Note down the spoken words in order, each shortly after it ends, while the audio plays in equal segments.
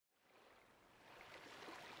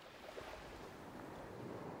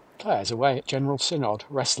Claire's away at General Synod,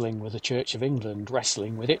 wrestling with the Church of England,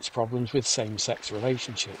 wrestling with its problems with same-sex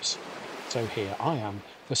relationships. So here I am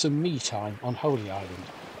for some me time on Holy Island,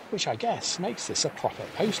 which I guess makes this a proper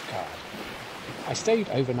postcard. I stayed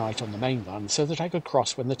overnight on the mainland so that I could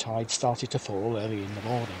cross when the tide started to fall early in the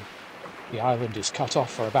morning. The island is cut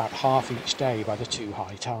off for about half each day by the two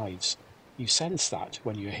high tides. You sense that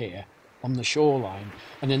when you're here, on the shoreline,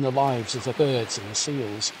 and in the lives of the birds and the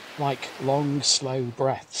seals, like long, slow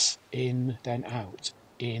breaths, in, then out,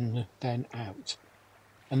 in, then out.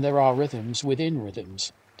 And there are rhythms within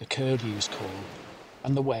rhythms, the curlew's call,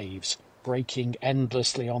 and the waves, breaking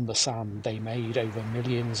endlessly on the sand they made over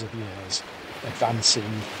millions of years, advancing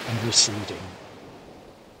and receding.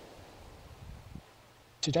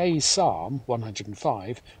 Today's Psalm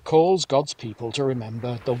 105 calls God's people to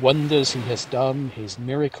remember the wonders he has done, his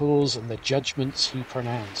miracles and the judgments he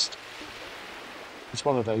pronounced. It's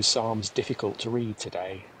one of those psalms difficult to read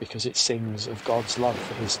today because it sings of God's love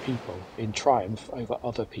for his people in triumph over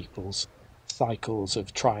other peoples, cycles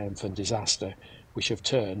of triumph and disaster which have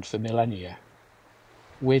turned for millennia.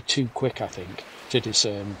 We're too quick, I think, to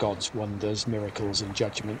discern God's wonders, miracles and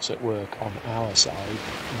judgments at work on our side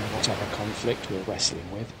in whatever conflict we're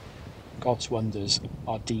wrestling with. God's wonders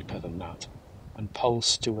are deeper than that and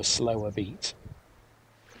pulse to a slower beat.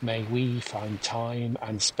 May we find time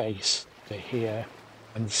and space to hear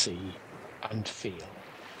and see and feel.